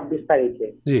মাসের 26 তারিখে।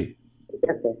 জি ঠিক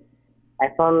আছে।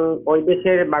 এখন ওই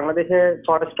দেশের বাংলাদেশের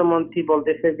স্বরাষ্ট্রমন্ত্রী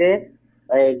বলতেছে যে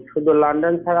শুধু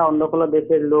লন্ডন ছাড়া অন্য কোনো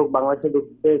দেশের লোক বাংলাদেশে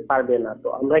ঢুকতে পারবে না। তো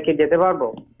আমরা কি যেতে পারবো?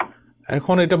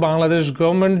 এখন এটা বাংলাদেশ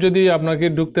গভর্নমেন্ট যদি আপনাকে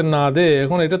ঢুকতে না দেয়,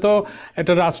 এখন এটা তো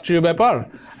একটা রাষ্ট্রীয় ব্যাপার।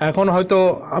 এখন হয়তো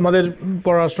আমাদের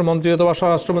পররাষ্ট্রমন্ত্রী অথবা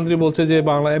স্বরাষ্ট্রমন্ত্রী বলছে যে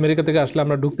আমেরিকা থেকে আসলে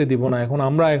আমরা ঢুকতে দিব না। এখন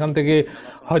আমরা এখান থেকে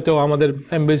হয়তো আমাদের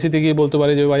এমবেসিতে গিয়ে বলতে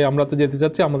পারি যে ভাই আমরা তো যেতে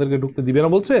চাচ্ছি, আমাদেরকে ঢুকতে দিবে না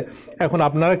বলছে, এখন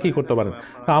আপনারা কি করতে পারেন?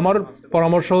 আমার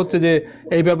পরামর্শ হচ্ছে যে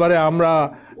এই ব্যাপারে আমরা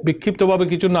বিক্ষিপ্তভাবে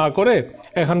কিছু না করে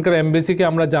এখানকার এমবেসিকে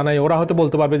আমরা জানাই। ওরা হয়তো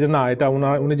বলতে পারবে যে না, এটা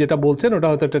উনি যেটা বলছেন ওটা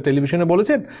হয়তো একটা টেলিভিশনে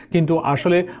বলেছেন, কিন্তু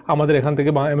আসলে আমাদের এখান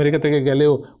থেকে বা আমেরিকা থেকে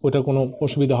গেলেও ওটা কোনো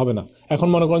অসুবিধা হবে না। এখন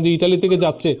মনে করেন যে ইটালি থেকে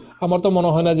যাচ্ছে, আমার তো মনে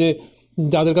হয় না যে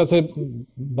যাদের কাছে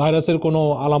ভাইরাসের কোনো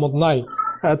আলামত নাই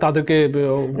তাদেরকে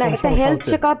না, একটা হেলথ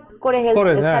চেকআপ করে হেলথ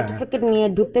সার্টিফিকেট নিয়ে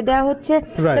ঢুকতে দেওয়া হচ্ছে,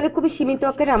 তবে খুবই সীমিত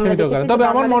আকারে আমরা দেখেছি। তবে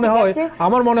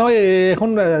আমার মনে হয় এখন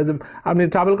আপনি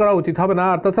ট্রাভেল করা উচিত হবে না।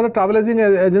 আর তাছাড়া ট্রাভেল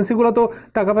এজেন্সিগুলো তো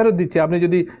টাকা ফেরত দিচ্ছে, আপনি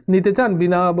যদি নিতে চান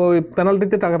বিনা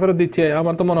পেনাল্টিতে টাকা ফেরত দিচ্ছে।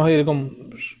 আমার তো মনে হয় এরকম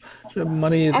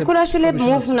মানে এখন আসলে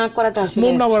মুভ না করাটা আসলে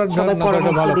সবাই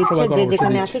পরামর্শ দিচ্ছে যে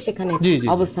যেখানে আছে সেখানে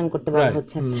অবস্থান করতে বলা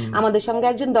হচ্ছে। আমাদের সঙ্গে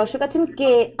একজন দর্শক আছেন, কে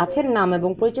আছেন নাম এবং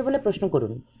পরিচয় বলে প্রশ্ন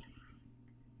করুন।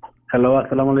 হ্যালো,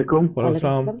 আসসালামু আলাইকুম।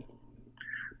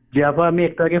 জি আপা, আমি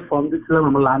একটু আগে ফর্ম দিচ্ছিলাম,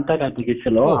 আমার লানটা কাটে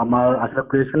গেছিল, আমার আসলে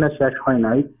কোয়েশন শেষ হয়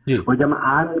নাই। ওই যে আমার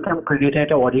আনইনকাম ক্রেডিট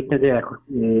একটা অডিটটা যে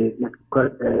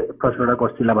প্রশ্নটা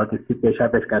করছিলাম আর কি সিপিএ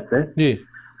সাহেবের কাছে।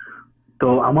 তো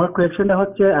আমার কোয়েশনটা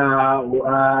হচ্ছে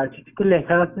চিঠিতে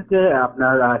লেখা আছে যে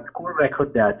আপনার স্কুল রেকর্ড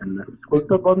দেওয়ার জন্য। স্কুল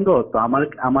তো বন্ধ, তো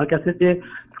আমার কাছে যে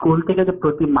স্কুল থেকে যে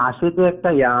প্রতি মাসে যে একটা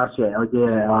আসে, ওই যে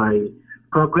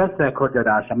প্রোগ্রেস রেকর্ড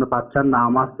যেটা আসে, আমার বাচ্চার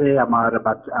নাম আছে,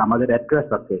 আমাদের অ্যাড্রেস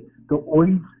আছে, তো ওই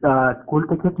স্কুল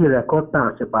থেকে যে রেকর্ডটা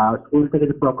আসে বা স্কুল থেকে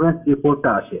যে প্রোগ্রেস রিপোর্টটা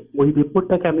আসে, ওই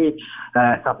রিপোর্টটাকে আমি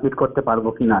সাবমিট করতে পারবো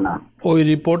কিনা? না, ওই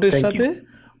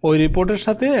রিপোর্টের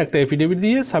সাথে একটা এফিডেভিট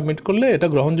দিয়ে সাবমিট করলে এটা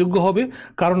গ্রহণযোগ্য হবে।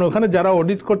 কারণ ওখানে যারা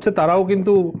অডিট করছে তারাও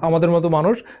কিন্তু আমাদের মতো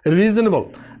মানুষ,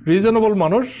 রিজনেবল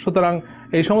মানুষ। সুতরাং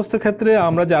এই সমস্ত ক্ষেত্রে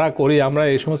আমরা যারা করি, আমরা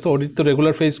এই সমস্ত অডিট তো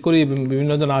রেগুলার ফেস করি,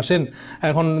 বিভিন্ন জন আসেন।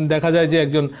 এখন দেখা যায় যে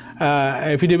একজন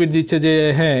এফিডেভিট দিচ্ছে যে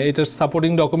হ্যাঁ এটার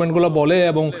সাপোর্টিং ডকুমেন্টগুলো বলে,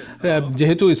 এবং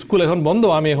যেহেতু স্কুল এখন বন্ধ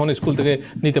আমি এখন স্কুল থেকে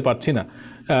নিতে পারছি না।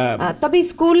 তবে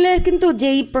স্কুলের কিন্তু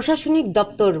যেই প্রশাসনিক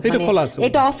দপ্তর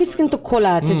এটা অফিস কিন্তু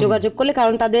খোলা আছে যোগাযোগ করলে,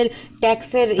 কারণ তাদের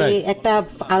ট্যাক্সের একটা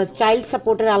চাইল্ড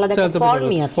সাপোর্টের আলাদা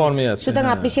ফর্মই আছে, সুতরাং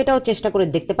আপনি সেটাও চেষ্টা করে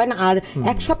দেখতে পারেন। আর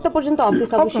এক সপ্তাহ পর্যন্ত অফিস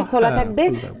অবশ্যই খোলা থাকবে,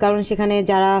 কারণ সেখানে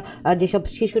যারা যেসব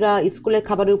শিশুরা স্কুলের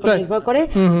খাবারের উপর নির্ভর করে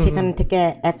সেখান থেকে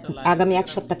আগামী এক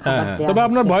সপ্তাহ খাবার দেওয়া। তবে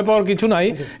আপনার ভয় পাওয়ার কিছু নাই।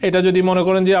 এটা যদি মনে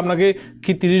করেন যে আপনাকে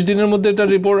কি 30 দিনের মধ্যে এটা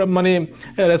রিপোর্ট মানে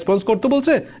রেসপন্স করতে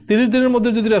বলছে, 30 দিনের মধ্যে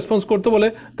যদি রেসপন্স করতে বলে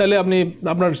তাহলে আপনি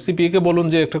আপনার সিপিএকে বলুন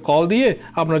যে একটা কল দিয়ে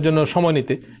আপনার জন্য সময়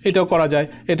নিতে, এটাও করা যায়।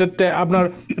 এটা আপনার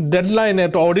ডেডলাইন,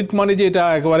 একটা অডিট মানে যে এটা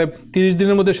একেবারে 30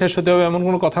 দিনের মধ্যে শেষ হতে হবে এমন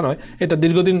কোনো কথা নয়, এটা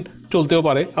দীর্ঘদিন চলতেও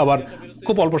পারে, আবার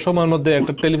খুব অল্প সময়ের মধ্যে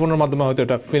একটা টেলিফোনের মাধ্যমে হয়তো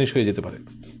এটা ফিনিশ হয়ে যেতে পারে।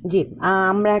 জি,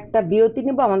 আমরা একটা বিরতি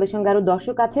নেব, আমাদের সঙ্গে আরো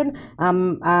দর্শক আছেন,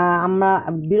 আমরা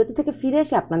বিরতি থেকে ফিরে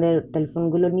এসে আপনাদের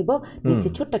টেলিফোনগুলো নিব। নিচে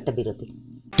ছোট্ট একটা বিরতি।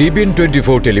 TBN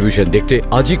 24 টেলিভিশন দেখতে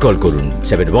আজই কল করুন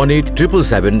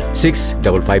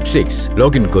 7187776556।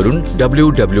 লগ ইন করুন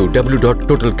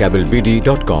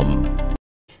www.totalcablebd.com।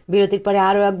 বিরতির পরে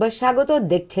আরও একবার স্বাগত,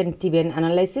 দেখছেন টিবিএন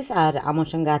অ্যানালাইসিস। আর আমার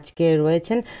সঙ্গে আজকে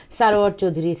রয়েছেন সারোয়ার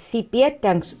চৌধুরী, সিপিএ।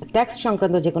 ট্যাক্স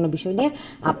সংক্রান্ত যে কোনো বিষয় নিয়ে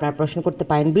আপনারা প্রশ্ন করতে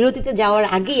পারেন। বিরতিতে যাওয়ার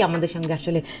আগেই আমাদের সঙ্গে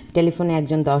আসলে টেলিফোনে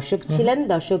একজন দর্শক ছিলেন।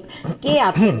 দর্শক কে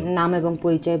আছেন, নাম এবং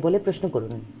পরিচয় বলে প্রশ্ন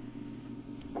করুন।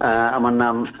 আমার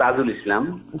নাম তাজুল ইসলাম,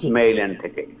 মেরিল্যান্ড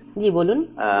থেকে। জি বলুন।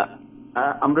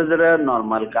 আমরা যারা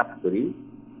নর্মাল কাজ করি,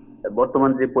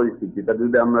 বর্তমান যে পরিস্থিতি, তার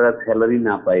যদি আমরা স্যালারি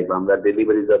না পাই বা আমরা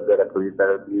ডেলিভারি জব যারা করি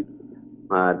তারা যদি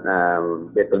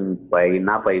বেতন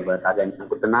না পাই বা টাকা ইনকাম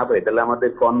করতে না পাই, তাহলে আমাদের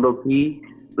কন্ডো ফি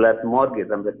প্লাস মর্গেজ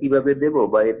আমরা কিভাবে দেবো,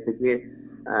 বা এর থেকে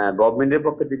গভর্নমেন্টের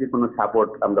পক্ষ থেকে কোনো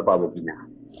সাপোর্ট আমরা পাবো কিনা?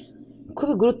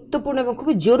 খুবই গুরুত্বপূর্ণ এবং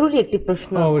খুবই জরুরি একটি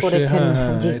প্রশ্ন করেছেন।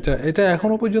 এটা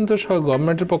এখনো পর্যন্ত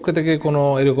গভর্নমেন্টের পক্ষ থেকে কোনো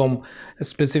এরকম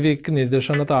স্পেসিফিক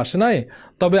নির্দেশনা তো আসে নাই,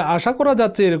 তবে আশা করা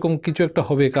যাচ্ছে এরকম কিছু একটা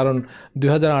হবে। কারণ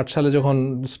 2008 সালে যখন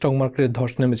স্টক মার্কেটের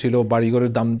ধস নেমেছিল,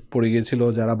 বাড়িঘরের দাম পড়ে গিয়েছিল,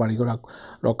 যারা বাড়িঘর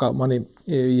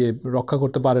রক্ষা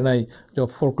করতে পারে নাই,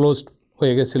 ফোরক্লোজড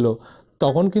হয়ে গেছিল,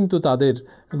 তখন কিন্তু তাদের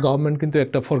গভর্নমেন্ট কিন্তু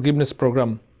একটা ফরগিভনেস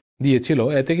প্রোগ্রাম দিয়েছিল।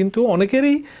 এতে কিন্তু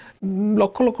অনেকেরই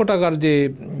লক্ষ লক্ষ টাকার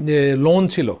যে লোন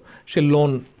ছিল সে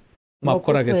লোন মাফ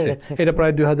করা গেছে। এটা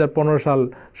প্রায়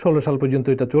 2015-16 সাল পর্যন্ত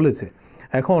এটা চলেছে।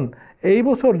 এখন এই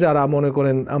বছর যারা মনে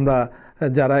করেন আমরা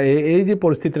যারা এই যে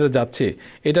পরিস্থিতিটা যাচ্ছে,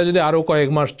 এটা যদি আরও কয়েক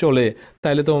মাস চলে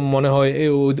তাহলে তো মনে হয়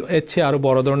এর চেয়ে আরও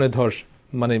বড় ধরনের ধস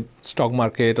মানে স্টক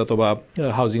মার্কেট অথবা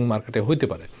হাউজিং মার্কেটে হইতে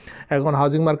পারে। এখন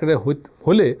হাউজিং মার্কেটে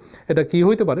হলে এটা কি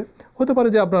হইতে পারে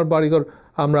যে আপনার বাড়িঘর,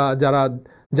 আমরা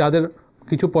যাদের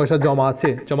কিছু পয়সা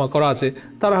জমা করা আছে,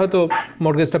 তারা হয়তো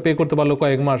মর্গেজটা পে করতে পারলো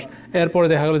কয়েক মাস, এরপরে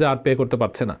দেখা গেলো যে আর পে করতে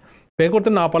পারছে না। পে করতে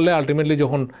না পারলে আলটিমেটলি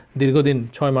যখন দীর্ঘদিন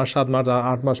 6 মাস 7 মাস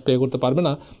 8 মাস পে করতে পারবে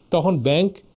না, তখন ব্যাংক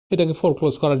এটাকে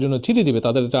ফোরক্লোজ করার জন্য চিঠি দিবে।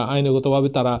 তাদের এটা আইনগতভাবে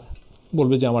তারা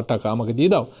বলবে যে আমার টাকা আমাকে দিয়ে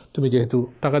দাও, তুমি যেহেতু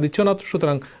টাকা দিচ্ছ না,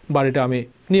 সুতরাং বাড়িটা আমি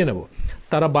নিয়ে নেব।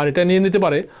 তারা বাড়িটা নিয়ে নিতে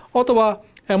পারে, অথবা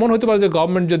এমন হতে পারে যে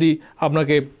গভর্নমেন্ট যদি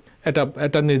আপনাকে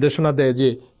একটা নির্দেশনা দেয় যে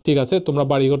ঠিক আছে তোমরা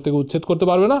বাড়িঘর থেকে উচ্ছেদ করতে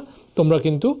পারবে না, তোমরা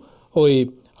কিন্তু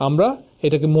আমরা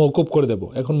এটাকে মওকুফ করে দেব।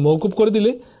 এখন মওকুফ করে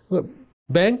দিলে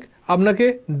ব্যাংক আপনাকে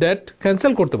ডেট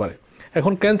ক্যান্সেল করতে পারে।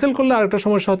 এখন ক্যান্সেল করলে আরেকটা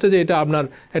সমস্যা হচ্ছে যে এটা আপনার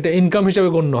একটা ইনকাম হিসাবে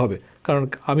গণ্য হবে। কারণ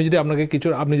আমি যদি আপনাকে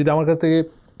আপনি যদি আমার কাছ থেকে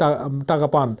টাকা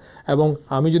পান এবং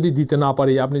আমি যদি দিতে না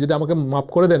পারি, আপনি যদি আমাকে মাফ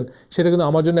করে দেন, সেটা কিন্তু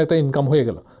আমার জন্য একটা ইনকাম হয়ে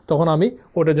গেল, তখন আমি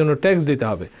ওটার জন্য ট্যাক্স দিতে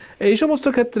হবে। এই সমস্ত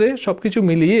ক্ষেত্রে সব কিছু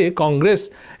মিলিয়ে কংগ্রেস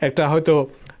একটা হয়তো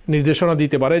নির্দেশনা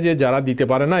দিতে পারে যে যারা দিতে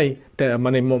পারে নাই,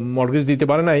 মানে মর্গেজ দিতে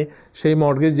পারে নাই, সেই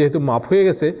মর্গেজ যেহেতু মাফ হয়ে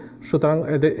গেছে, সুতরাং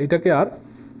এটাকে আর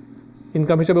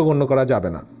ইনকাম হিসেবে গণ্য করা যাবে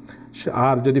না।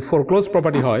 আর যদি ফোরক্লোজ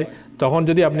প্রপার্টি হয়, তখন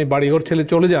যদি আপনি বাড়িঘর ছেড়ে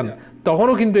চলে যান,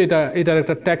 তখনও কিন্তু এটার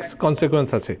একটা ট্যাক্স কনসিকুয়েন্স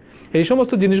আছে। এই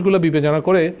সমস্ত জিনিসগুলো বিবেচনা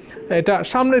করে এটা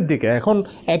সামনের দিকে, এখন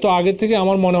এত আগের থেকে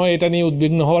আমার মনে হয় এটা নিয়ে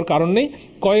উদ্বিগ্ন হওয়ার কারণ নেই।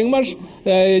 কয়েক মাস,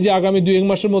 এই যে আগামী 2-1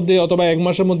 মাসের মধ্যে অথবা 1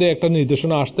 মাসের মধ্যে একটা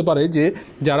নির্দেশনা আসতে পারে যে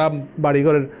যারা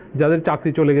বাড়িঘরের, যাদের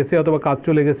চাকরি চলে গেছে অথবা কাজ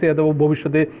চলে গেছে অথবা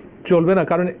ভবিষ্যতে চলবে না,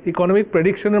 কারণ ইকোনমিক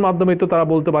প্রেডিকশনের মাধ্যমে তো তারা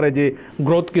বলতে পারে যে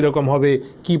গ্রোথ কীরকম হবে,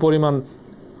 কী পরিমাণ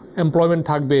এমপ্লয়মেন্ট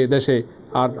থাকবে দেশে,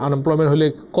 আর আনএমপ্লয়মেন্ট হলে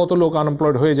কত লোক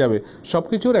আনএমপ্লয়েড হয়ে যাবে, সব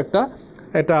কিছুর একটা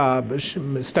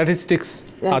স্ট্যাটিস্টিক্স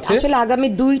আছে। আসলে আগামী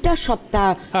 2টা সপ্তাহ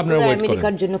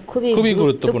আমেরিকার জন্য খুবই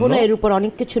গুরুত্বপূর্ণ। এর উপর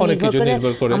অনেক কিছু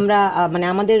নির্ভর করে। আমরা মানে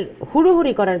আমাদের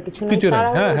হুড়োহুড়ি করার কিছু নাই, কিছু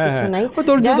নাই,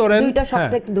 2টা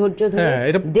সপ্তাহ একটু ধৈর্য ধরে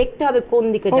দেখতে হবে কোন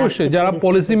দিকে যাচ্ছে। অবশ্যই যারা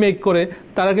পলিসি মেক করে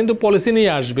তারা কিন্তু পলিসি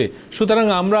নিয়ে আসবে। সুতরাং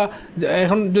আমরা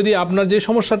এখন যদি আপনার যে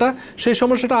সমস্যাটা, সেই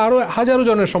সমস্যাটা আরও হাজারো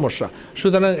জনের সমস্যা।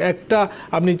 সুতরাং একটা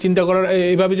আপনি চিন্তা করার,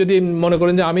 এইভাবে যদি মনে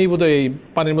করেন যে আমিই বোধহয় এই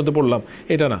পানির মধ্যে পড়লাম,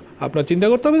 এটা না। আপনার চিন্তা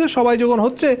করতে হবে যে সবাই যখন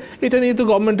হচ্ছে, এটা নিয়ে তো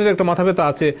গভর্নমেন্টের একটা মাথা ব্যথা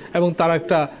আছে এবং তারা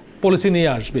একটা পলিসি নিয়ে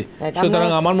আসবে। সুতরাং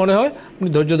আমার মনে হয় আপনি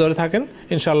ধৈর্য ধরে থাকেন,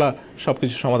 ইনশাল্লাহ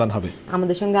সবকিছু সমাধান হবে।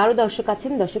 আমাদের সঙ্গে আরো দর্শক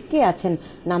আছেন। দর্শক কে আছেন,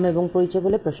 নাম এবং পরিচয়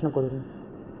বলে প্রশ্ন করুন।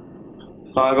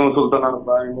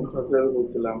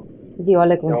 বলছিলাম। জি,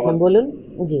 ওয়ালাইকুম আসসালাম, বলুন।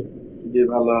 জি জি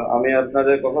ভালো। আমি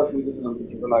আপনাদের কথা শুনতেছিলাম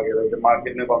কিছুক্ষণ আগে,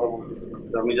 মার্কেট নিয়ে কথা বলতেছিলাম।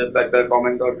 আমি জাস্ট একটা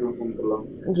কমেন্ট দেওয়ার জন্য ফোন করলাম।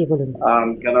 জি বলুন।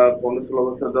 কেন 15-16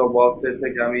 বছর বয়স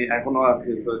থেকে আমি এখনো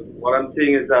আছি। what I'm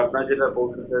saying is আপনারা যেটা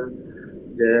বলতেছেন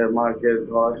যে মার্কেট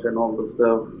ধস and all the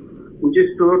stuff, which is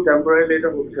true, temporarily এটা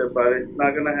হচ্ছে, but it's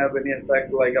not gonna have any effect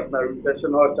like আপনার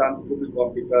recession হওয়ার চান্স খুবই কম,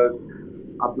 because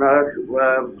আপনারা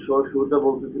শুরুতে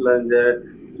বলতেছিলেন যে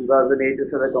 2008 এর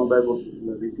সাথে কম্পেয়ার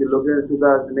করতেছিলেন। if you look at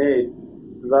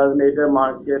 2008 এর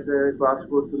মার্কেটে ক্রাশ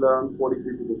করছিল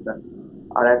 43%,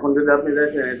 আর এখন যদি আপনি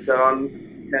দেখেন it's around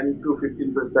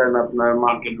 10-15% আপনার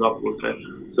মার্কেট ড্রপ করছে।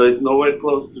 so it's nowhere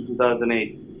close to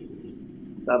 2008.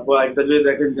 তারপর একটা যদি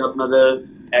দেখেন যে আপনাদের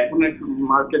এখন একটু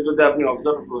মার্কেট যদি আপনি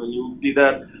অবজার্ভ করেন, you see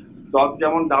that স্টক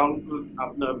যেমন ডাউন,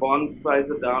 আপনার বন্ড প্রাইস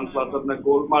ডাউন, প্লাস আপনার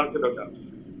gold মার্কেটও down.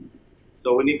 so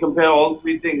when you compare all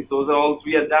three things, all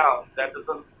three are down. That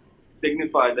doesn't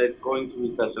signify that it's going to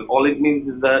recession. All it means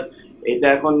is that এটা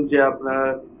এখন যে আপনার,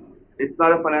 it's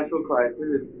not a financial crisis,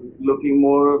 it's looking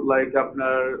more like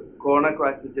আপনার corona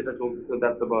crisis যেটা চলতেছে,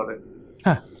 that's about it.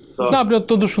 হ্যাঁ, আপনি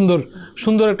অত্যন্ত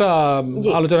সুন্দর একটা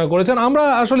আলোচনা করেছেন। আমরা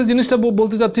আসলে জিনিসটা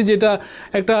বলতে চাচ্ছি যে এটা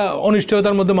একটা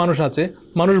অনিশ্চয়তার মধ্যে মানুষ আছে,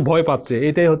 মানুষ ভয় পাচ্ছে,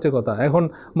 এটাই হচ্ছে কথা। এখন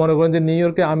মনে করেন যে নিউ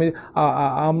ইয়র্কে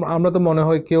আমরা তো মনে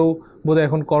হয় কেউ বোধহয়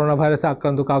এখন করোনা ভাইরাসে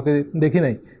আক্রান্ত কাউকে দেখি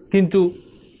নাই, কিন্তু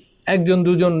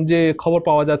 1-2 যে খবর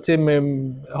পাওয়া যাচ্ছে,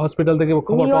 হসপিটাল থেকে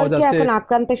খবর পাওয়া যাচ্ছে, এখন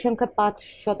আক্রান্তের সংখ্যা 5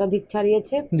 শতাধিক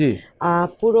ছাড়িয়েছে। জি,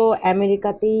 পুরো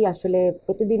আমেরিকাতেই আসলে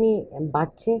প্রতিদিনই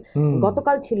বাড়ছে।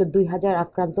 গতকাল ছিল 2000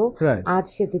 আক্রান্ত, আজ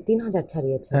সেটি 3000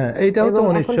 ছাড়িয়েছে। এইটা হচ্ছে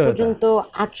অনিশ্চয়তা। এখন পর্যন্ত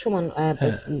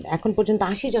এখন পর্যন্ত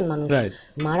 80 জন মানুষ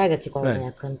মারা গেছে করোনায়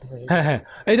আক্রান্ত হয়ে। হ্যাঁ,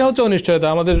 এইটা হচ্ছে অনিশ্চয়তা।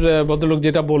 আমাদের ভদ্রলোক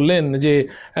যেটা বললেন যে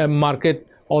মার্কেট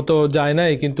অত যায়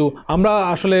নাই, কিন্তু আমরা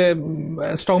আসলে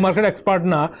স্টক মার্কেট এক্সপার্ট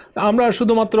না, আমরা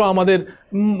শুধুমাত্র আমাদের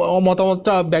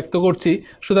মতামতটা ব্যক্ত করছি।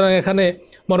 সুতরাং এখানে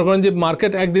মনে করেন যে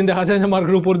মার্কেট একদিন দেখা যায় যে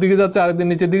মার্কেট উপর দিকে যাচ্ছে, আরেকদিন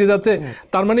নিচের দিকে যাচ্ছে,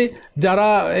 তার মানে যারা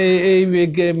এই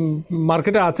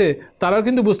মার্কেটে আছে তারাও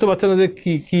কিন্তু বুঝতে পারছে না যে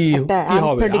কি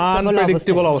হবে,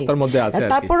 আনপ্রেডিক্টেবল অবস্থার মধ্যে আছে।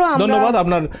 ধন্যবাদ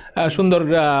আপনার সুন্দর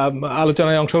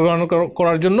আলোচনায় অংশগ্রহণ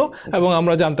করার জন্য, এবং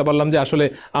আমরা জানতে পারলাম যে আসলে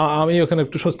আমি ওখানে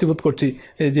একটু স্বস্তি বোধ করছি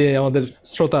যে আমাদের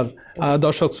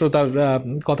দর্শক শ্রোতার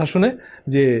কথা শুনে,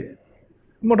 যে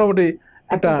মোটামুটি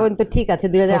এখন পর্যন্ত ঠিক আছে,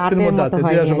 2008 এর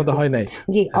মতো হয় নাই।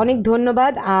 জি, অনেক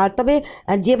ধন্যবাদ। আর তবে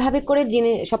যেভাবে করে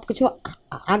সবকিছু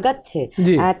আগাচ্ছে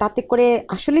তাতে করে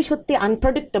আসলে সত্যি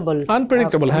আনপ্রেডিক্টেবল,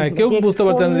 হ্যাঁ, কেউ বুঝতে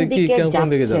পারছে না কি কোন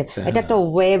দিকে যাচ্ছে। এটা একটা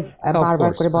ওয়েভ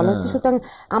বারবার করে বলা হচ্ছে, সুতরাং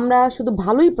আমরা শুধু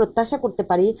ভালোই প্রত্যাশা করতে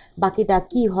পারি, বাকিটা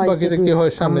কি হয়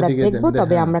আমরা দেখবো।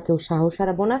 তবে আমরা কেউ সাহস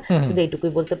হারাবো না, শুধু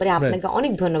এইটুকুই বলতে পারি। আপনাকে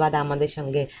অনেক ধন্যবাদ আমাদের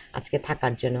সঙ্গে আজকে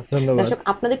থাকার জন্য। দর্শক,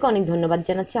 আপনাদেরকে অনেক ধন্যবাদ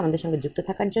জানাচ্ছি আমাদের সঙ্গে যুক্ত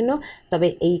থাকার জন্য। তবে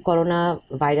এই করোনা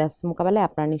ভাইরাস মোকাবেলায়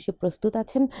আপনারা নিশ্চয়ই প্রস্তুত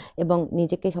আছেন এবং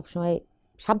নিজেকে সবসময়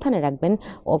সাবধানে রাখবেন।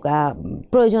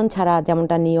 প্রয়োজন ছাড়া,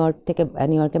 যেমনটা নিউ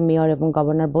ইয়র্কের মেয়র এবং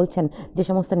গভর্নর বলছেন, যে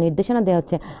সমস্ত নির্দেশনা দেওয়া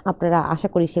হচ্ছে আপনারা আশা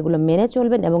করি সেগুলো মেনে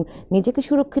চলবেন এবং নিজেকে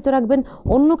সুরক্ষিত রাখবেন,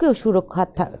 অন্যকেও সুরক্ষা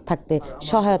থাকতে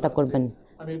সহায়তা করবেন।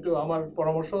 আমি একটু আমার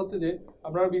পরামর্শ হচ্ছে যে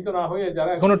আপনারা ভীত না হয়ে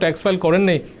যারা এখনো ট্যাক্স ফাইল করেন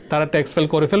নাই তারা ট্যাক্স ফাইল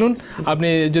করে ফেলুন। আপনি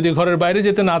যদি ঘরের বাইরে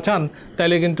যেতে না চান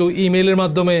তাহলে কিন্তু ইমেইলের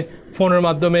মাধ্যমে, ফোনের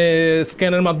মাধ্যমে,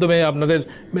 স্ক্যানের মাধ্যমে আপনাদের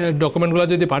ডকুমেন্টগুলো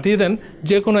যদি পাঠিয়ে দেন,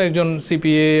 যে কোনো একজন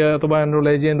সিপিএ অথবা এনরোল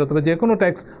এজেন্ট অথবা যে কোনো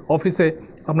ট্যাক্স অফিসে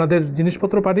আপনাদের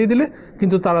জিনিসপত্র পাঠিয়ে দিলে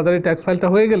কিন্তু তাড়াতাড়ি ট্যাক্স ফাইলটা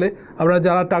হয়ে গেলে আপনারা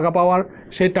যারা টাকা পাওয়ার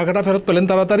সেই টাকাটা ফেরত পেলেন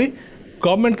তাড়াতাড়ি।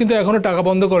 গভর্নমেন্ট কিন্তু এখনও টাকা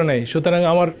বন্ধ করে নাই, সুতরাং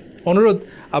আমার অনুরোধ,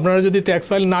 আপনারা যদি ট্যাক্স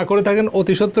ফাইল না করে থাকেন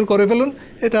অতি সত্বর করে ফেলুন।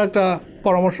 এটা একটা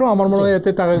পরামর্শ, আমার মনে হয়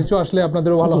এতে টাকা কিছু আসলে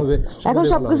আপনাদেরও ভালো হবে। এখন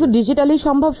সবকিছু ডিজিটালি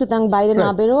সম্ভব, সুতরাং বাইরে না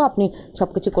বেরো আপনি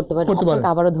সবকিছু করতে পারেন।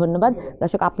 আবারও ধন্যবাদ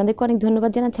দর্শক, আপনাদেরকে অনেক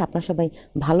ধন্যবাদ জানাচ্ছি। আপনারা সবাই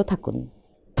ভালো থাকুন।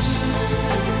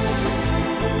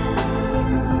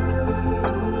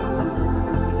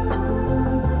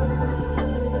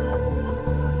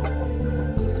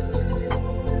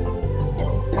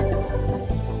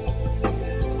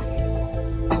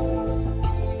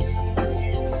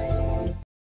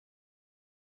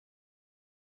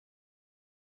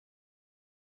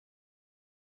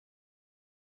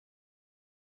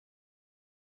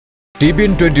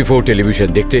 TBN 24 টেলিভিশন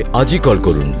দেখতে আজই কল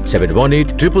করুন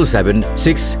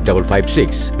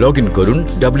 7187776556। লগ ইন করুন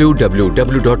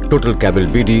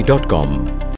www.totalcablebd.com।